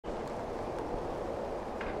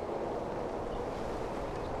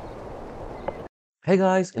Hey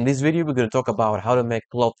guys, in this video we're going to talk about how to make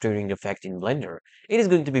cloth tearing effect in Blender. It is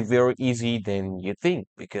going to be very easy than you think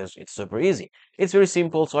because it's super easy. It's very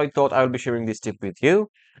simple, so I thought I will be sharing this tip with you.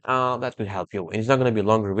 That will help you. And it's not going to be a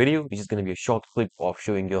longer video, it's just going to be a short clip of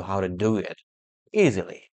showing you how to do it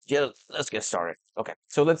easily. Just let's get started. Okay,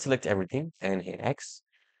 so let's select everything and hit X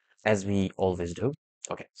as we always do.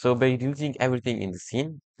 Okay, so by using everything in the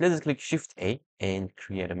scene, let's just click Shift A and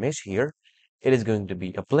create a mesh here. It is going to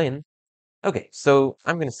be a plane. Okay, so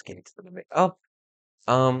I'm gonna scale it a little bit up.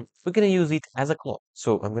 We're gonna use it as a clock.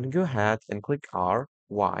 So I'm gonna go ahead and click R,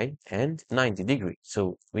 Y, and 90 degrees.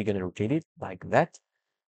 So we're gonna rotate it like that.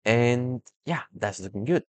 And yeah, that's looking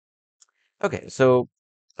good. Okay, so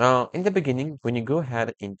in the beginning, when you go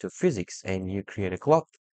ahead into physics and you create a clock,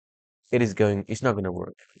 it's not gonna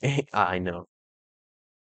work. I know,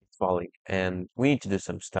 it's falling, and we need to do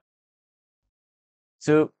some stuff.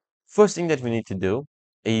 So first thing that we need to do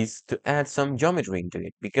is to add some geometry into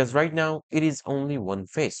it because right now it is only one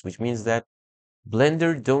face, which means that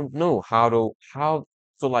Blender don't know how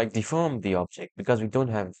to like deform the object because we don't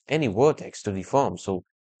have any vertex to deform. So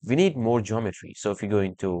we need more geometry. So if you go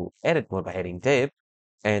into edit mode by hitting tab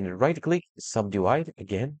and right click, subdivide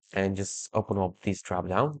again, and just open up this drop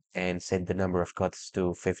down and set the number of cuts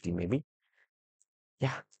to 50 maybe.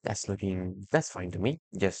 Yeah, that's fine to me.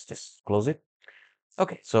 Just close it.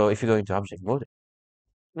 Okay, so if you go into object mode,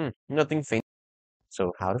 nothing faint.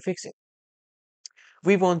 So how to fix it?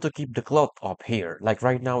 We want to keep the cloth up here. Like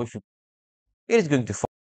right now, if you, it is going to fall.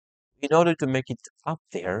 In order to make it up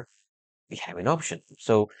there, we have an option.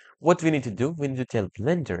 So what we need to do, we need to tell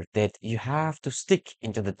Blender that you have to stick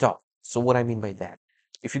into the top. So what I mean by that,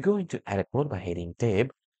 if you go into edit mode by hitting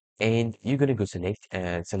tab, and you're gonna go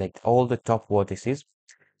select all the top vertices.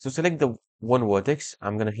 So select the one vertex.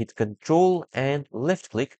 I'm gonna hit Control and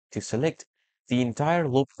left click to select the entire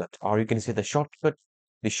loop cut, or you can say the shortcut.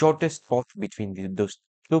 The shortest path between those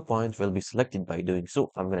 2 points will be selected by doing so.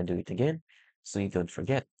 I'm gonna do it again, so you don't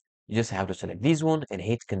forget. You just have to select this one and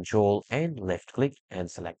hit Control and left click and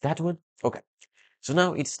select that one. Okay, so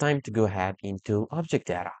now it's time to go ahead into object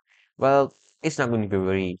data. Well, it's not going to be a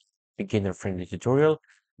very beginner friendly tutorial,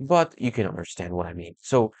 but you can understand what I mean.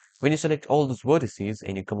 So when you select all those vertices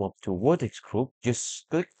and you come up to vertex group, just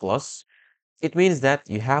click plus. It means that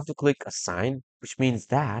you have to click assign, which means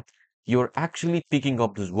that you're actually picking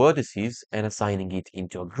up those vertices and assigning it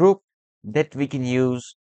into a group that we can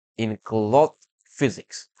use in cloth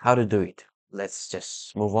physics. How to do it? Let's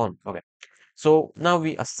just move on. Okay. So now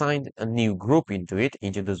we assigned a new group into it,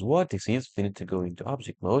 into those vertices. We need to go into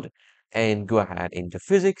object mode and go ahead into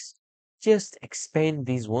physics. Just expand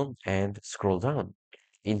this one and scroll down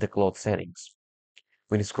in the cloth settings.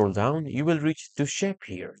 When you scroll down, you will reach to shape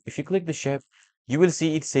here. If you click the shape, you will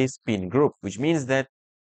see it says pin group, which means that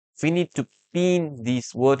we need to pin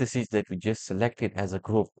these vertices that we just selected as a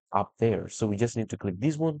group up there. So we just need to click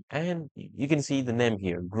this one and you can see the name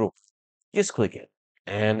here, group. Just click it.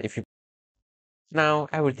 And if you now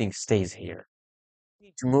everything stays here. We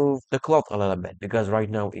need to move the cloth a little bit because right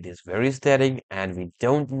now it is very static and we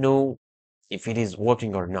don't know if it is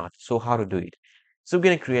working or not. So how to do it? So we're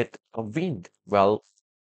gonna create a wind. Well,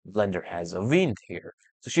 Blender has a wind here.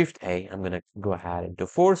 So Shift A, I'm gonna go ahead into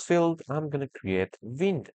force field. I'm gonna create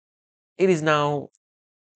wind. It is now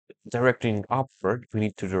directing upward. We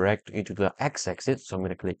need to direct into the x-axis. So I'm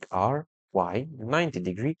gonna click R, Y, 90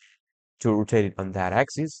 degree to rotate it on that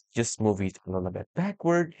axis. Just move it a little bit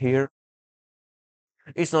backward here.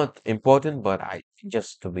 It's not important, but I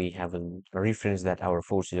just to be having a reference that our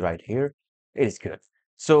force is right here. It is good.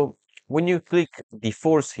 So when you click the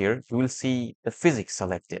force here, you will see the physics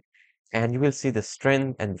selected and you will see the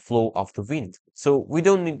strength and flow of the wind. So we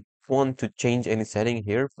don't want to change any setting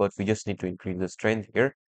here, but we just need to increase the strength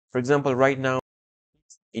here. For example, right now,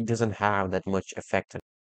 it doesn't have that much effect.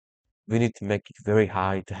 We need to make it very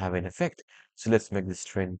high to have an effect. So let's make the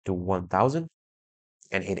strength to 1000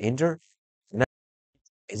 and hit enter.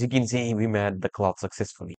 As you can see, we made the clock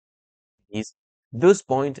successfully. Is those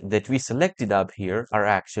points that we selected up here are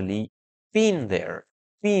actually pinned there.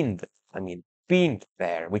 Pinned, I mean, pinned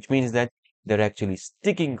there, which means that they're actually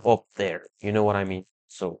sticking up there. You know what I mean?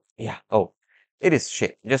 So, yeah. Oh, it is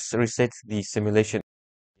shit. Just reset the simulation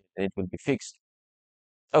and it will be fixed.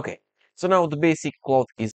 Okay. So now the basic clock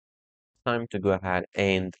is time to go ahead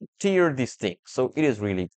and tear this thing. So it is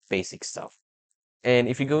really basic stuff. And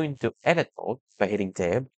if you go into edit mode by hitting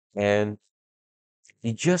tab and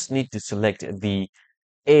you just need to select the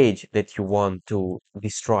edge that you want to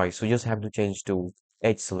destroy. So you just have to change to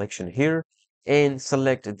edge selection here and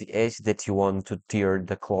select the edge that you want to tear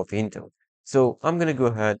the cloth into. So I'm going to go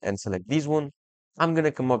ahead and select this one I'm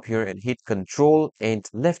gonna come up here and hit Control and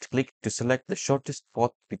left click to select the shortest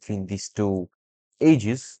path between these two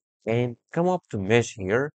edges and come up to mesh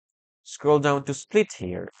here. Scroll down to split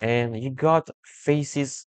here and you got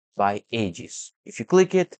faces by edges. If you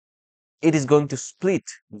click it, it is going to split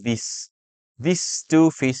these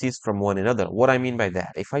two faces from one another. What I mean by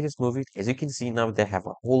that, if I just move it, as you can see now, they have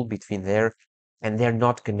a hole between there and they're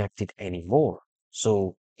not connected anymore.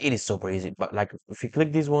 So it is super easy. But like if you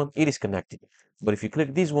click this one, it is connected. But if you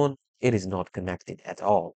click this one, it is not connected at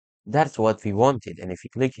all. That's what we wanted. And if you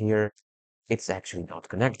click here, it's actually not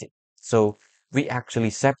connected. So we actually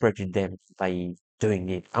separated them by doing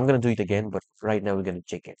it. I'm going to do it again, but right now we're going to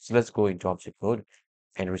check it. So let's go into object mode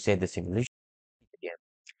and reset the simulation again.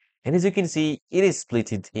 And as you can see, it is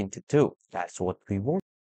split it into two. That's what we want.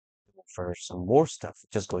 For some more stuff,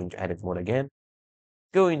 just going to edit mode again.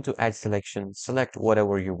 Go into add selection, select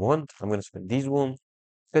whatever you want. I'm going to select this one.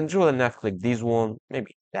 Control and F click this one,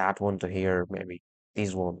 maybe that one to here, maybe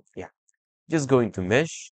this one. Yeah, just going to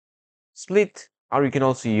mesh, split, or you can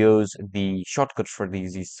also use the shortcut for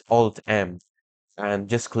these is Alt M and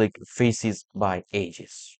just click faces by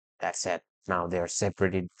edges. That's it. Now they are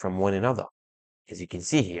separated from one another. As you can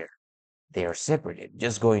see here, they are separated.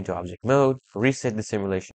 Just go into object mode, reset the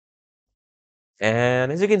simulation,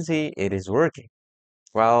 and as you can see, it is working.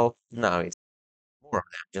 Well, now it's more of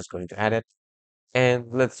them. Just going to add it, and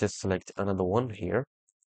let's just select another one here.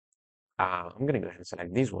 I'm gonna go ahead and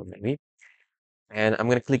select this one maybe, and I'm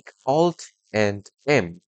gonna click Alt and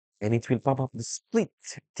M, and it will pop up the split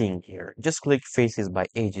thing here. Just click faces by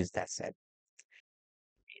edges. That's it.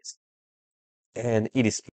 Yes. And it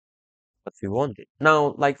is what we wanted.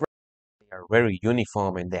 Now, like they are very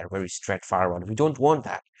uniform and they're very straightforward. We don't want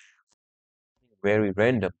that. Very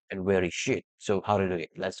random and very shit. So how to do it?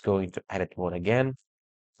 Let's go into edit mode again.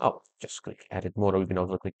 Oh, just click edit mode, or you can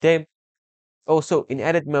also click tab. Also, in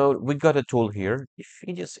edit mode, we got a tool here. If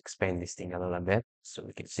you just expand this thing a little bit so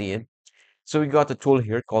we can see it. So we got a tool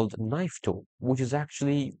here called knife tool, which is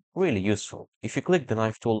actually really useful. If you click the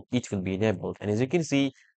knife tool, it will be enabled. And as you can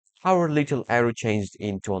see, our little arrow changed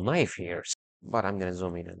into a knife here. But I'm gonna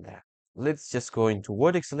zoom in on that. Let's just go into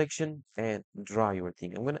vertex selection and draw your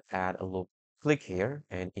thing. I'm gonna add a little click here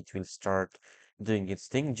and it will start doing its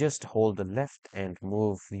thing. Just hold the left and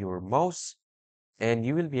move your mouse and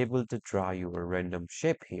you will be able to draw your random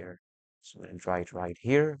shape here. So I'm gonna draw it right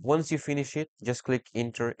here. Once you finish it, just click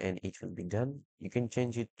enter and it will be done. You can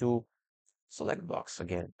change it to select box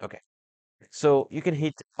again. Okay. So you can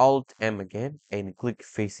hit Alt M again and click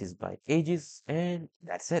faces by edges and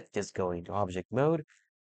that's it. Just go into object mode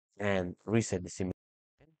and reset the simulation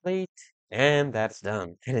template and that's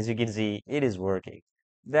done. And as you can see, it is working.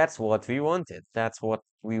 That's what we wanted. That's what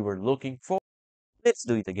we were looking for. Let's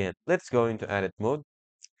do it again. Let's go into edit mode.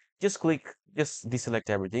 Just deselect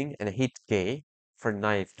everything and hit K for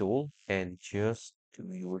knife tool and just do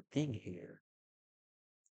your thing here.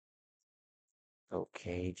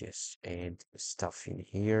 Okay, just add stuff in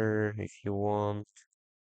here if you want.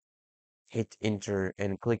 Hit enter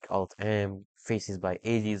and click Alt M, faces by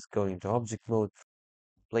edges, go into object mode,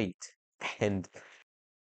 plate, and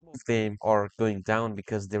move them are going down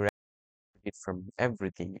because they're it from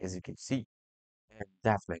everything as you can see. And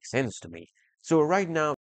that makes sense to me. So right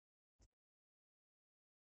now,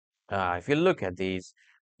 if you look at these,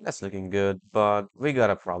 that's looking good, but we got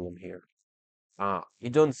a problem here. You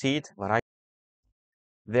don't see it, but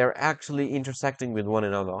they're actually intersecting with one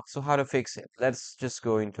another. So how to fix it? Let's just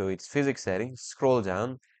go into its physics settings, scroll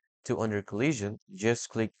down to under collision, just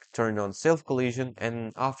click turn on self collision,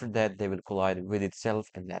 and after that they will collide with itself,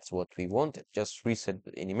 and that's what we wanted. Just reset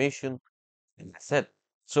the animation, and that's it.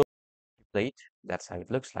 So plate, that's how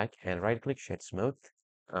it looks like, and right click shed smooth,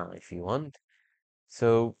 if you want.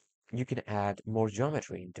 So you can add more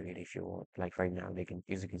geometry into it if you want. Like right now, they can,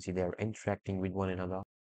 as you can see, they're interacting with one another.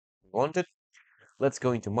 Want it? Let's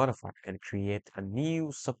go into modifier and create a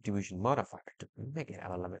new subdivision modifier to make it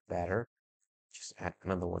a little bit better. Just add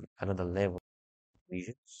another one, another level of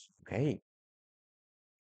regions. Okay.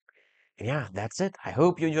 And yeah, that's it. I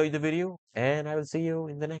hope you enjoyed the video and I will see you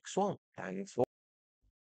in the next one. Thanks for